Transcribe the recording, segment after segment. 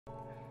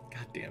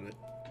God damn it.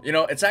 You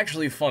know, it's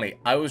actually funny.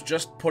 I was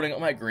just putting up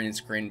my green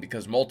screen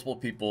because multiple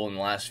people in the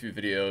last few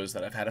videos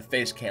that I've had a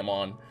face cam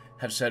on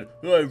have said,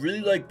 oh, I really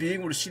like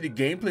being able to see the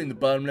gameplay in the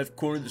bottom left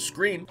corner of the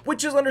screen,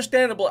 which is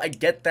understandable. I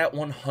get that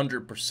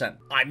 100%.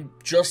 I'm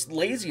just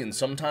lazy, and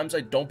sometimes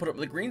I don't put up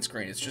the green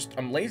screen. It's just,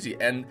 I'm lazy.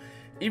 And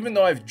even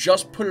though I've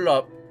just put it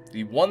up,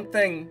 the one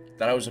thing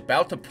that I was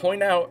about to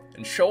point out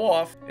and show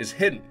off is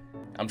hidden.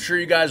 I'm sure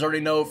you guys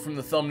already know from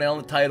the thumbnail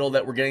and the title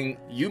that we're getting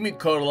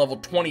Yumiko to level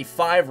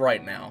 25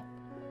 right now.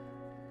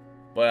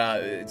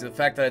 But it's the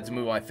fact that I had to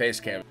move my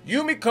face cam.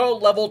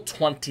 Yumiko level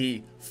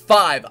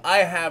 25. I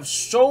have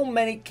so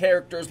many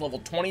characters level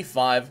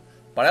 25,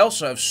 but I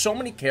also have so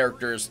many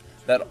characters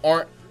that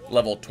aren't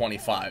level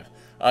 25.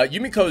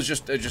 Yumiko is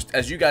just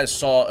as you guys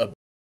saw,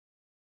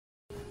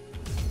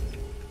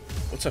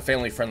 what's a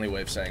family-friendly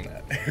way of saying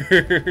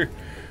that?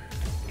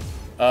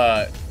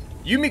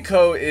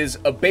 Yumiko is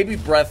a baby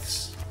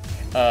breath's,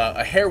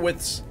 a hair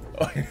width's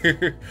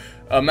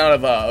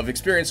amount of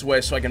experience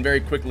away, so I can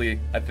very quickly,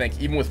 I think,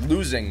 even with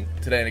losing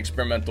today in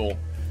experimental,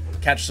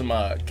 catch some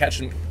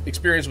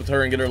experience with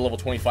her and get her to level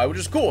 25, which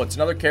is cool. It's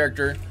another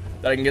character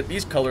that I can get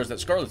these colors that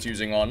Scarlet's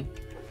using on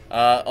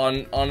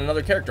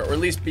another character, or at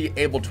least be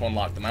able to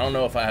unlock them. I don't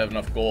know if I have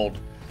enough gold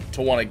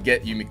to want to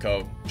get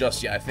Yumiko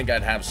just yet. I think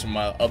I'd have some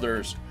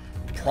others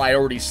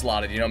priority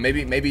slotted. You know,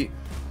 maybe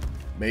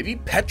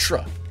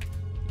Petra.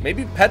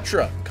 Maybe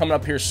Petra coming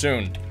up here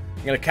soon.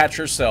 I'm gonna catch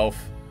herself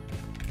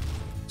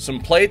some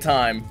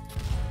playtime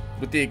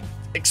with the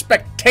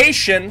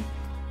expectation,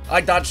 I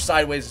dodged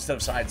sideways instead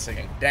of side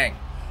singing, dang,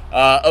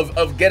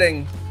 of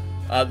getting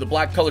the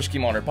black color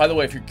scheme on her. By the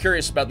way, if you're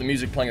curious about the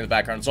music playing in the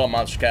background, it's all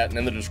Monster Cat, and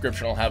in the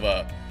description I'll have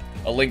a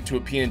link to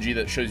a PNG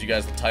that shows you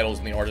guys the titles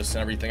and the artists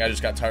and everything. I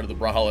just got tired of the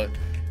Brawlhalla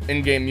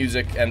in-game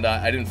music, and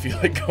I didn't feel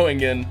like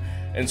going in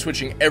and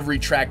switching every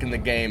track in the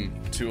game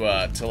to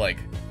like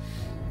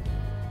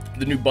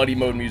the new buddy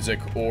mode music,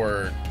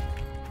 or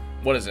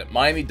what is it,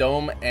 Miami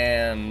Dome,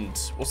 and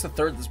what's the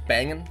third that's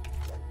banging?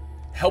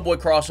 Hellboy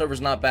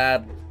crossover's not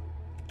bad.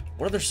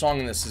 What other song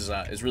in this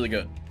is really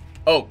good?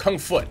 Oh, Kung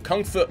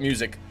Foot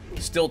music,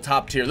 still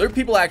top tier. There are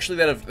people actually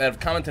that have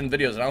commented in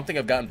videos, and I don't think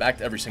I've gotten back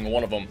to every single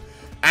one of them,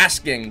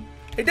 asking,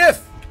 hey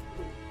Diff,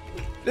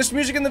 this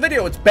music in the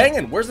video, it's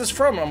banging, where's this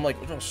from? And I'm like,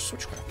 oh,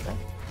 Switchcraft, bro.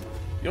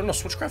 You don't know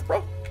Switchcraft,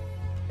 bro?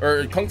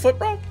 Or Kung Foot,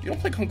 bro? You don't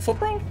play Kung Foot,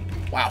 bro?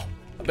 Wow,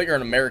 I bet you're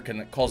an American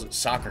that calls it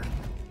soccer.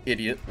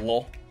 Idiot,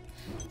 lol.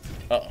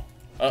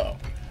 Uh-oh.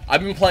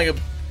 I've been playing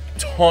a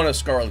ton of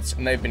Scarlets,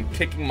 and they've been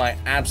kicking my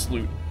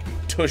absolute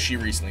tushy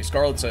recently.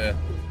 Scarlet's a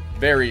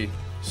very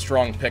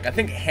strong pick. I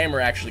think Hammer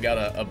actually got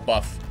a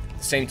buff at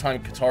the same time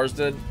Katars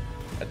did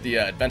at the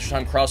Adventure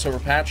Time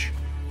crossover patch,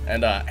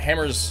 and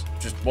Hammer's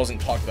just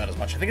wasn't talked about as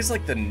much. I think it's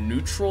like the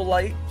neutral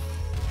light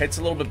hits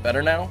a little bit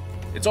better now.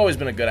 It's always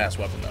been a good-ass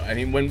weapon, though. I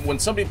mean, when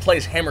somebody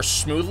plays Hammer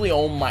smoothly,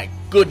 oh my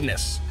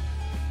goodness,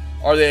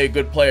 are they a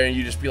good player? And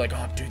you just be like,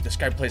 oh, dude, this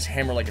guy plays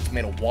Hammer like it's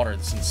made of water.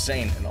 That's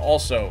insane. And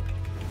also,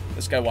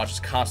 this guy watches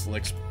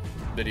Costelix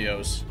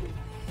videos.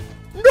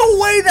 No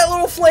way that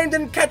little flame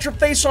didn't catch her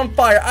face on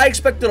fire. I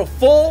expected a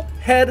full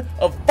head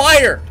of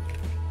fire.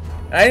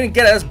 And I didn't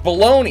get it. That's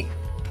baloney.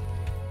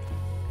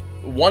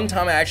 One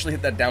time I actually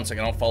hit that down stick.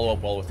 I don't follow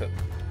up well with it.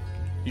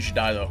 You should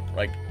die, though.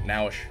 Like,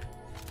 nowish.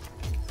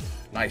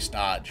 Nice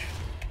dodge.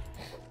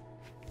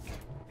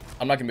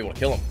 I'm not going to be able to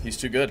kill him. He's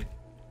too good.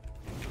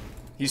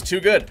 He's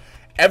too good.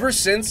 Ever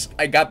since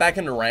I got back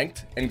into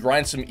ranked and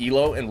grind some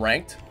elo in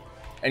ranked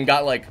and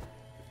got like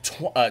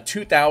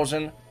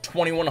 2,000,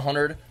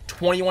 2,100,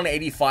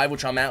 2,185,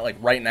 which I'm at like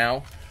right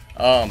now,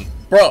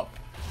 bro,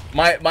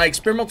 my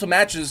experimental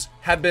matches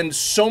have been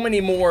so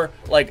many more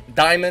like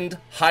diamond,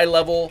 high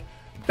level,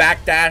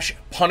 backdash,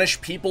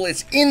 punish people.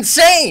 It's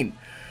insane.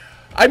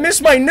 I miss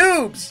my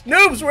noobs.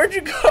 Noobs, where'd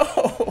you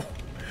go?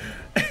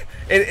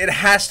 It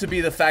has to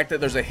be the fact that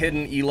there's a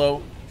hidden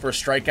elo for a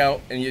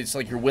strikeout, and it's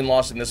like your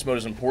win-loss in this mode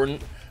is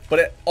important, but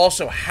it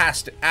also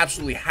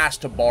absolutely has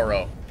to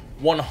borrow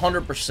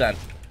 100%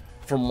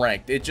 from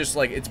ranked. It just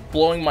like, it's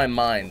blowing my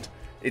mind.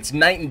 It's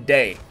night and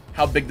day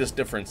how big this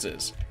difference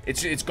is.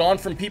 It's gone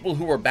from people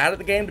who are bad at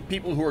the game to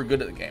people who are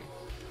good at the game.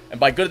 And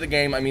by good at the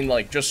game, I mean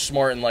like just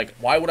smart, and like,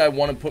 why would I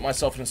want to put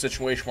myself in a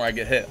situation where I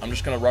get hit? I'm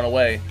just gonna run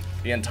away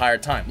the entire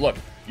time. Look,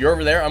 you're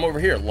over there, I'm over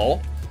here,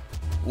 lol.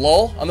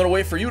 Lol, I'm gonna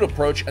wait for you to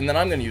approach, and then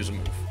I'm gonna use a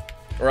move.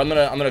 Or I'm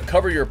gonna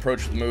cover your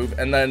approach with the move,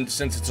 and then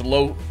since it's a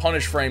low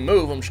punish frame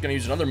move, I'm just gonna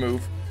use another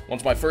move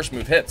once my first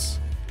move hits.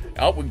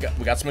 Oh, we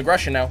got some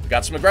aggression now. We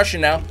got some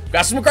aggression now. We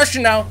got some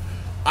aggression now.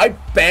 I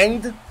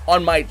banged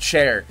on my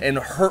chair and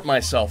hurt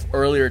myself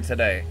earlier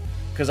today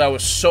because I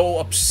was so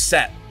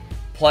upset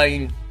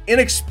playing in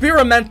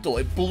experimental.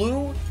 It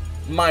blew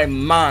my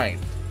mind.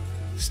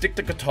 Stick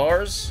to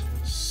guitars.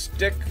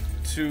 Stick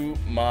to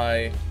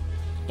my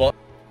butt.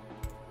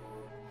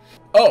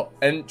 Oh,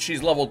 and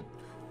she's level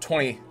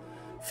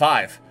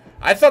 25.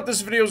 I thought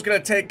this video was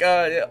going to take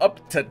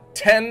up to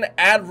 10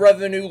 ad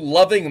revenue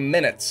loving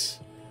minutes.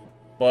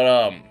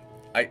 But,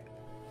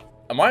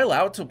 am I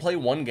allowed to play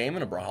one game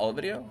in a Brawlhalla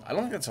video? I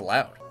don't think that's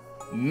allowed.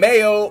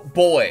 Mayo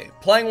boy.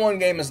 Playing one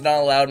game is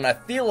not allowed, and I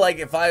feel like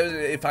if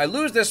I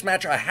lose this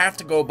match, I have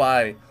to go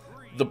buy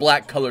the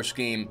black color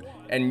scheme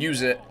and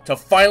use it to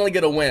finally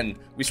get a win.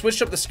 We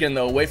switched up the skin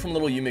though, away from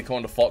little Yumiko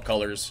in default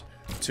colors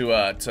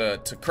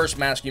to Curse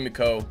Mask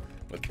Yumiko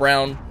with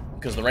brown,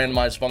 because the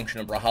randomized function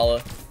of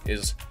Brawlhalla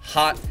is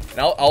hot. And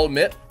I'll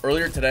admit,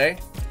 earlier today,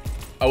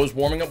 I was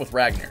warming up with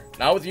Ragnar,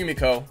 not with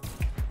Yumiko,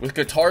 with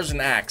guitars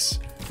and axe,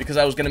 because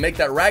I was going to make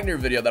that Ragnar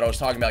video that I was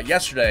talking about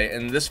yesterday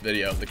in this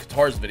video, the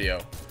guitars video.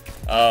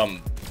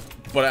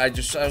 But I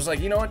was like,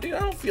 you know what, dude, I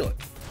don't feel it.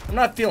 I'm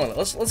not feeling it.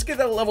 Let's get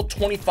that level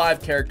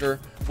 25 character.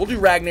 We'll do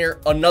Ragnar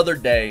another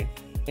day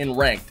in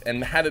ranked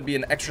and have it be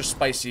an extra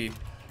spicy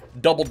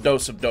double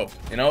dose of dope.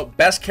 You know,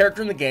 best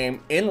character in the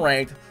game in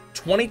ranked,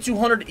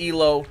 2200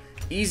 elo,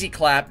 easy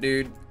clap,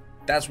 dude.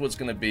 That's what it's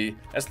gonna be.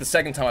 That's the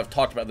second time I've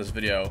talked about this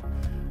video,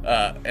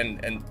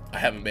 and I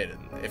haven't made it.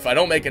 If I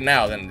don't make it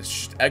now, then it's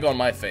just egg on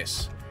my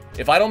face.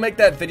 If I don't make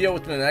that video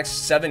within the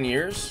next 7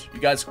 years, you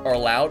guys are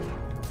allowed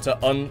to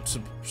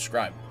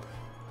unsubscribe.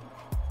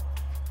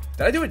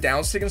 Did I do a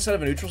down stick instead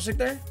of a neutral stick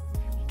there?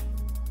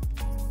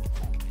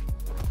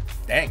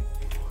 Dang.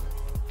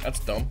 That's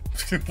dumb.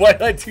 Why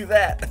did I do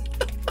that?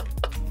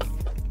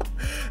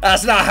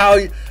 That's not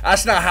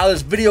how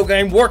this video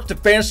game works.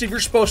 Diffensive, you're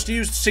supposed to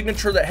use the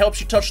signature that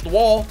helps you touch the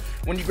wall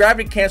when you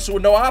gravity cancel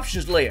with no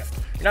options left.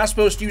 You're not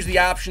supposed to use the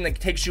option that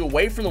takes you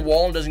away from the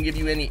wall and doesn't give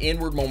you any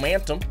inward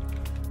momentum.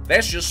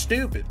 That's just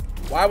stupid.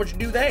 Why would you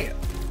do that?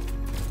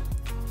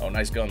 Oh,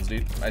 nice guns,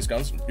 dude. Nice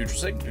guns. Neutral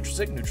sig, neutral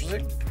sig, neutral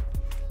sig.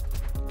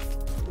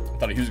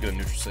 Thought he was gonna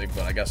neutral sig,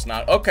 but I guess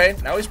not. Okay,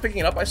 now he's picking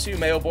it up. I see you,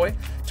 Mayo boy.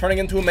 Turning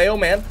into a Mayo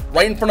man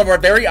right in front of our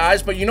very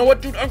eyes. But you know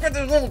what, dude? I've got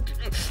this little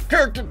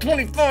character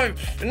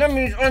 25, and that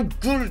means I'm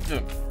good at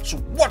them. So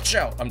watch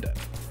out. I'm dead.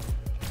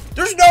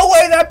 There's no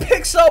way that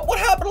picks up. What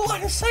happened to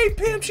line of sight,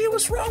 PMG?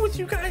 What's wrong with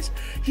you guys?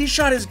 He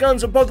shot his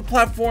guns above the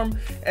platform,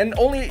 and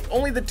only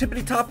the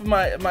tippity top of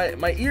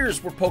my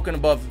ears were poking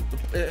above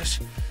the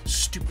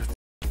stupid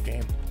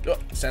game. Oh,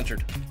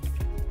 censored.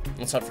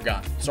 Unless I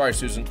forgot. Sorry,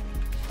 Susan.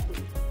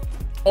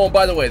 Oh,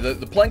 by the way,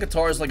 the playing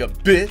guitar is like a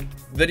bit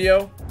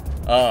video.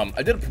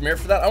 I did a premiere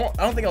for that. I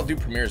don't think I'll do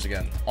premieres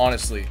again,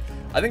 honestly.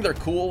 I think they're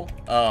cool,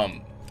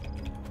 and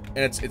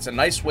it's a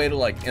nice way to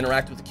like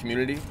interact with the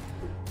community.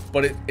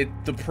 But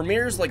the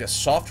premiere is like a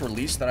soft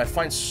release that I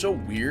find so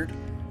weird.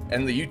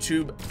 And the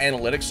YouTube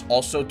analytics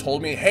also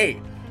told me, hey,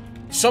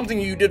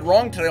 something you did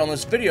wrong today on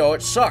this video,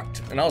 it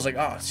sucked. And I was like,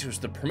 oh, it was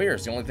the premiere.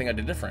 It's the only thing I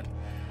did different.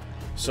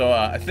 So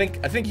I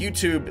think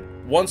YouTube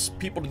wants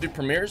people to do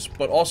premieres,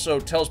 but also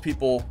tells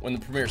people when the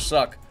premieres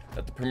suck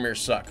that the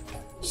premieres suck.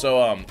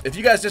 So if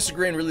you guys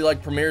disagree and really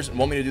like premieres and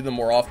want me to do them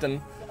more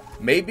often,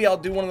 maybe I'll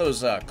do one of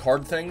those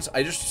card things.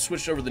 I just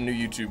switched over the new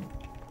YouTube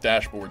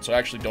dashboard, so I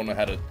actually don't know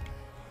how to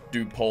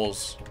do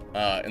polls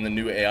in the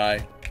new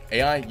AI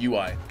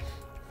UI.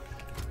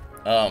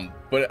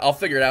 But I'll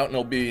figure it out and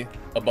it'll be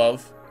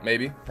above,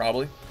 maybe,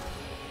 probably.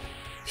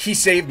 He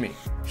saved me.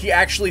 He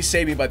actually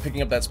saved me by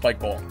picking up that spike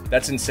ball.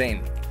 That's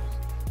insane.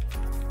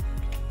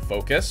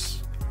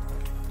 Focus.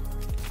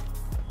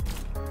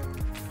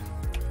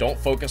 Don't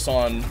focus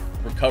on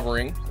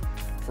recovering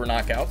for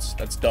knockouts.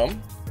 That's dumb.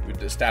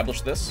 We've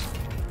established this.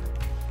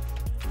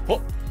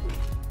 Oh.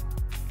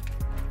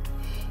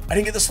 I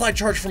didn't get the slide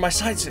charge for my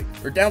side sig,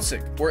 or down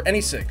sig, or any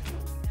sig.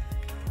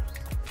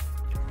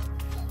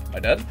 Am I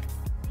dead?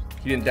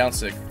 He didn't down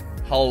sig.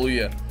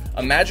 Hallelujah.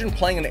 Imagine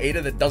playing an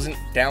Ada that doesn't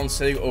down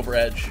sig over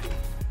edge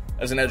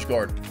as an edge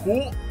guard.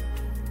 Cool.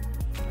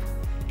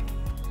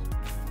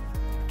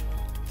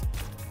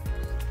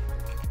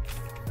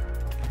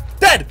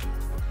 Dead!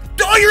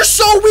 Oh, you're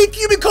so weak,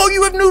 Yumiko!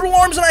 You have noodle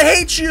arms and I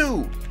hate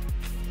you!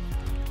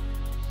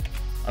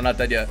 I'm not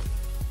dead yet.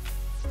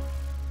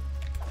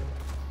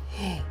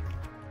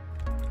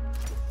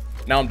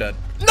 Now I'm dead.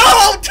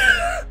 No!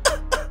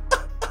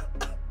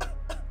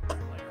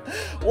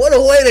 What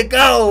a way to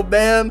go,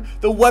 man!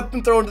 The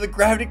weapon thrown to the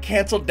gravity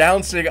cancel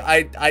down sig.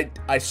 I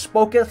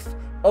spoketh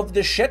of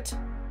the shit,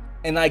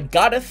 and I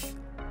gotteth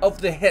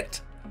of the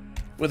hit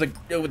with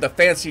a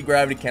fancy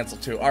gravity cancel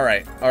too. All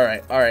right.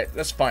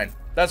 That's fine.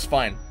 That's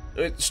fine.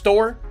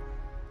 Store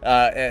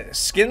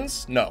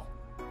skins? No.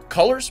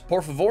 Colors?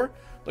 Por favor.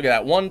 Look at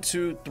that. 1,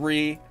 2,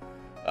 3,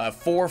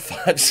 4,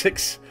 5,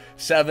 6,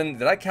 7.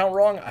 Did I count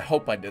wrong? I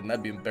hope I didn't.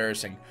 That'd be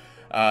embarrassing.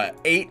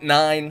 8,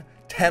 9,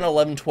 10,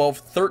 11, 12,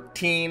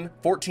 13,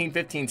 14,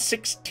 15,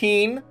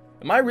 16.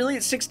 Am I really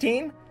at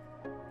 16?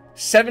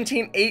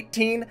 17,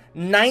 18,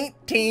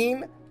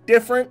 19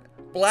 different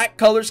black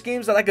color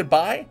schemes that I could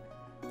buy?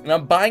 And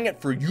I'm buying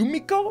it for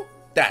Yumiko?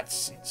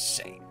 That's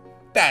insane.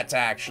 That's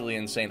actually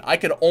insane. I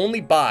could only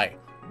buy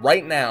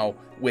right now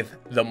with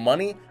the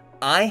money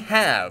I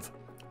have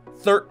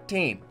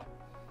 13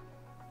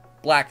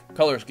 black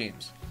color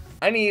schemes.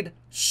 I need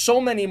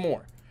so many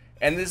more.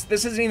 And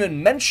this isn't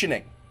even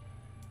mentioning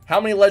how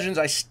many legends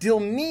I still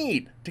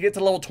need to get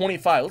to level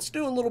 25. Let's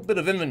do a little bit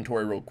of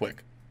inventory real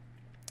quick.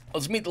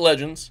 Let's meet the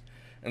legends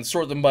and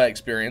sort them by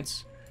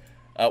experience.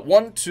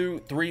 1, 2,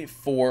 3,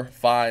 4,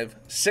 5,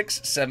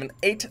 6, 7,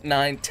 8,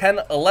 9, 10,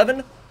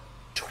 11,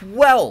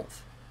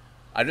 12.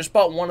 I just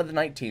bought one of the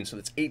 19, so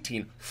that's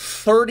 18.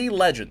 30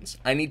 legends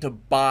I need to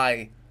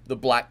buy the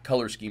black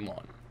color scheme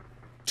on.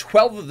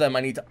 12 of them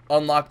I need to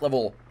unlock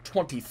level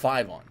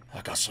 25 on.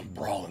 I got some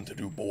brawling to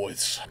do,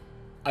 boys.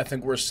 I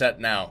think we're set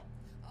now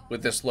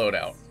with this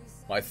loadout.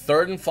 My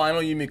third and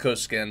final Yumiko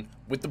skin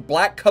with the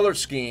black color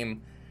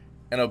scheme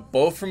and a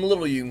bow from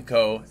Little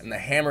Yumiko and the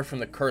hammer from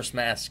the Cursed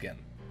Mask skin.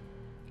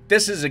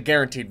 This is a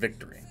guaranteed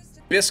victory.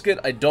 Biscuit,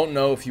 I don't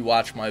know if you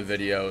watch my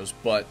videos,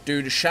 but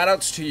dude,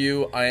 shoutouts to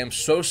you. I am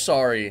so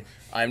sorry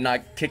I'm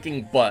not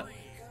kicking butt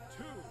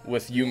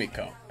with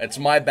Yumiko. It's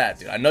my bad,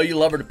 dude. I know you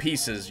love her to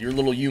pieces, you're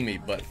little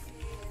Yumi, but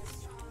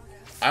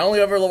I only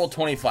have her level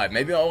 25.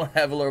 Maybe I want to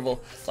have a level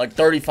like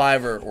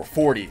 35 or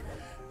 40.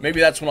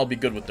 Maybe that's when I'll be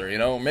good with her, you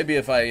know? Maybe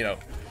if I, you know,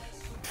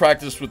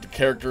 practice with the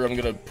character I'm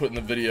gonna put in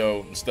the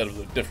video instead of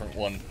the different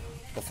one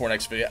before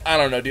next video. I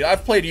don't know, dude.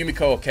 I've played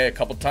Yumiko okay a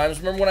couple times.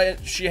 Remember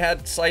when she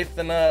had Scythe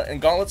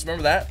and Gauntlets?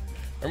 Remember that?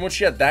 Remember when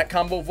she had that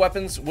combo of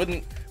weapons?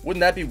 Wouldn't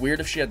that be weird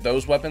if she had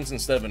those weapons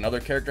instead of another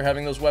character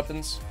having those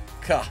weapons?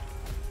 Gah.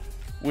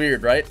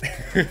 Weird, right?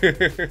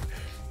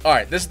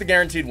 Alright, this is the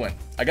guaranteed win.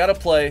 I gotta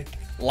play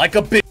like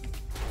a bitch.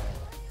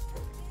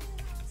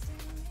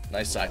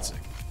 Nice side sig.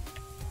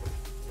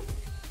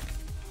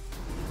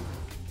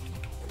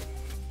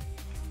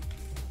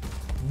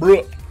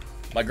 Bruh.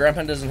 My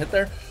grandpa doesn't hit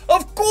there?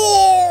 Of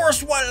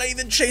course! Why did I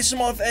even chase him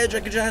off edge?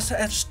 I could just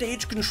have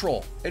stage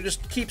control. I could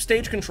just keep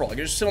stage control. I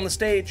could just sit on the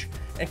stage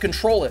and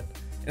control it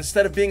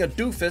instead of being a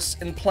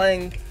doofus and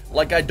playing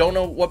like I don't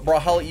know what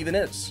Brawlhalla even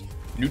is.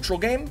 Neutral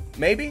game?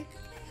 Maybe?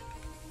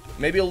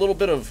 Maybe a little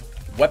bit of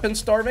weapon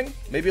starving?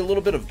 Maybe a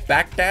little bit of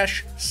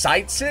backdash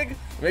side sig?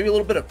 Maybe a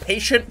little bit of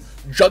patient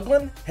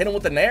juggling? Hit him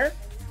with the nair?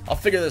 I'll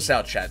figure this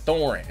out, chat. Don't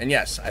worry. And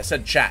yes, I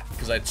said chat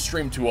because I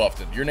stream too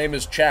often. Your name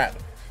is Chad.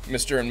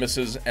 Mr. and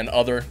Mrs. and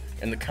other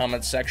in the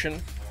comments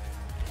section.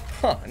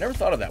 Huh, I never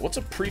thought of that. What's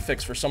a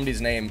prefix for somebody's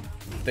name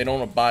if they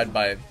don't abide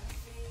by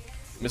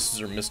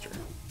Mrs. or Mr.?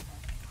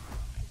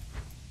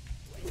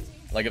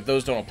 Like if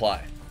those don't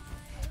apply.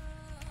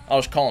 I'll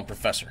just call him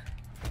Professor.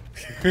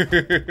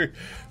 Mr.,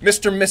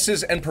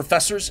 Mrs., and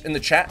Professors in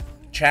the chat.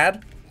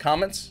 Chad,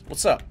 comments,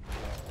 what's up?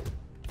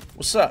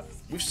 What's up?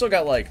 We've still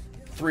got like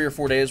 3 or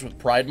 4 days with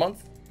Pride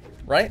Month,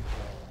 right?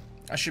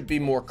 I should be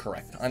more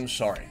correct. I'm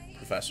sorry,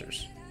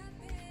 Professors.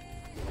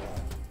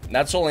 And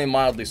that's only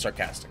mildly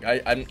sarcastic.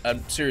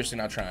 I'm seriously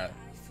not trying to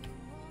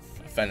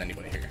offend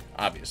anybody here,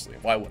 obviously.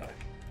 Why would I?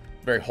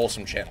 Very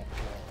wholesome channel.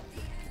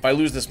 If I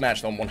lose this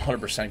match, though, I'm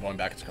 100% going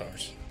back to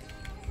colors.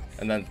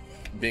 And then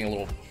being a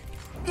little...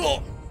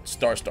 Oh,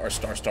 star,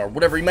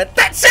 whatever he meant.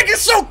 That sig is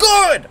so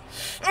good!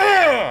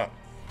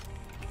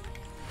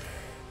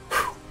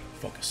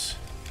 Focus.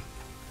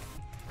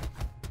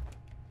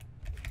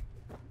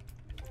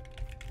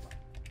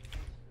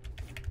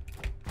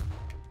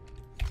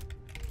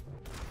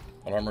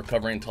 But I'm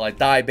recovering until I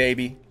die,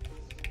 baby.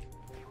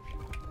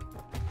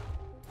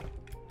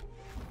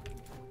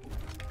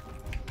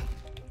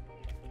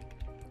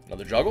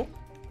 Another juggle.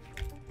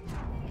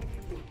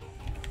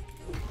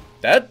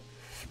 Dead?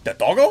 Dead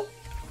doggo?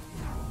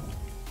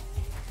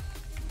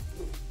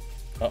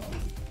 Uh-oh.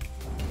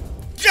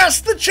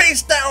 Just the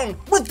chase down!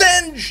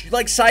 Revenge! You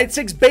like side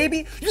sigs,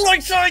 baby? You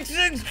like side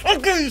sigs? I'll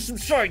give you some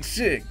side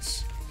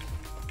sigs!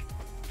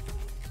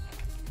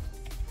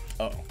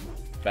 Uh-oh.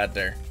 Bad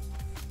there.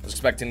 I was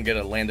expecting to get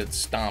a landed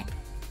stomp.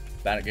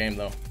 Bad at game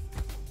though.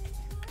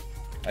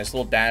 Nice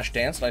little dash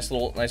dance. Nice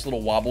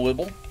little wobble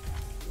wibble.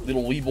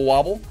 Little weeble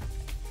wobble.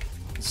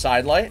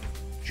 Side light.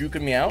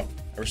 Juking me out.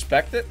 I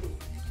respect it.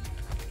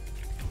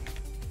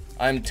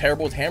 I'm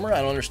terrible with hammer.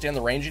 I don't understand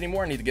the range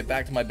anymore. I need to get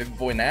back to my big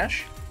boy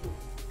Nash.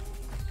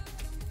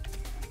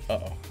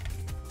 Uh-oh.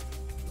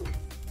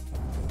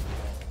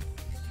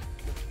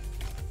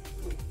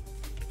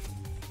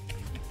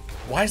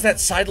 Why is that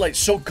side light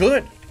so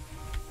good?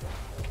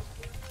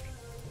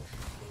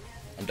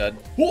 I'm dead.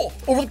 Whoa!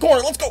 Over the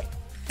corner! Let's go!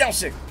 Down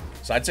sig!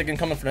 Side sig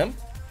incoming from him.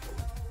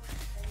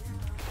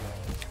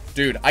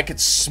 Dude, I could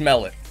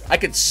smell it. I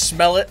could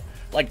smell it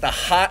like the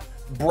hot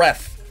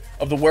breath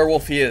of the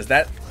werewolf he is.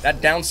 That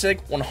down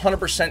sig,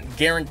 100%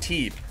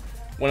 guaranteed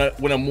when a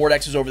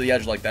Mordex is over the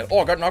edge like that. Oh,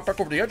 I got knocked back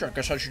over the edge. I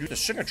guess I should do the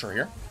signature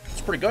here. It's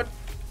pretty good.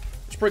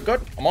 It's pretty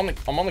good. I'm on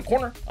the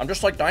corner. I'm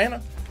just like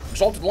Diana.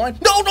 Exalted line.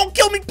 No, don't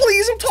kill me,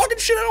 please! I'm talking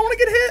shit. I don't want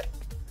to get hit.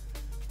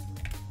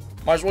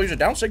 Might as well use a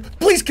down sig.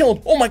 Please kill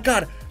him! Oh my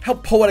god, how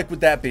poetic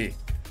would that be?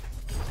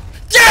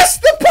 Yes!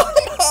 The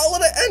bottom hollow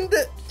to end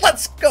it!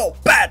 Let's go,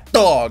 bad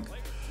dog!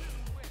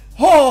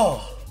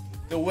 Oh,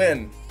 the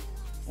win.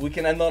 We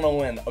can end on a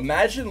win.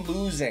 Imagine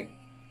losing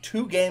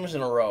 2 games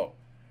in a row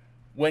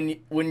when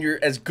you're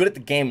as good at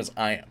the game as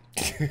I am.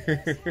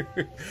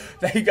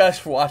 Thank you guys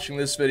for watching.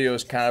 This video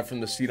is kind of from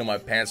the seat of my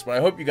pants, but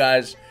I hope you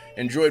guys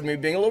enjoyed me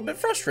being a little bit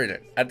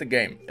frustrated at the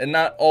game and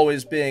not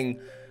always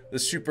being the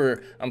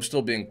super... I'm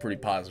still being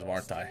pretty positive,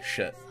 aren't I?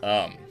 Shit.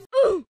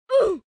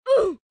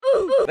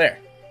 There.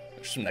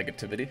 There's some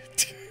negativity.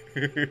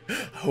 I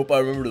hope I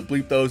remember to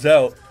bleep those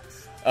out.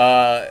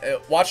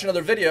 Watch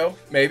another video,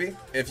 maybe,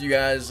 if you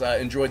guys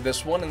enjoyed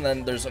this one, and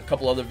then there's a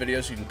couple other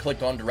videos you can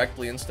click on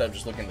directly instead of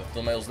just looking at the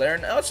thumbnails there,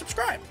 and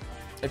subscribe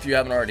if you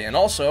haven't already. And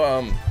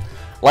also,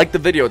 like the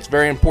video. It's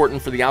very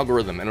important for the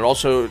algorithm, and it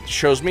also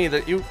shows me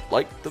that you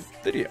like the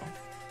video.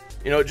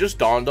 You know, it just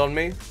dawned on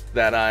me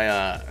that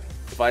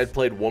if I had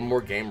played one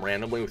more game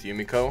randomly with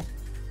Yumiko,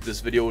 this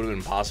video would have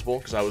been possible,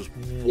 because I was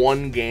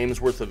one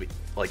game's worth of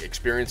like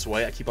experience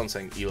away. I keep on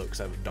saying ELO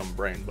because I have a dumb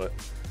brain, but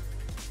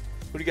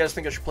who do you guys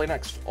think I should play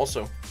next?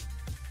 Also,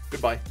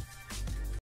 goodbye.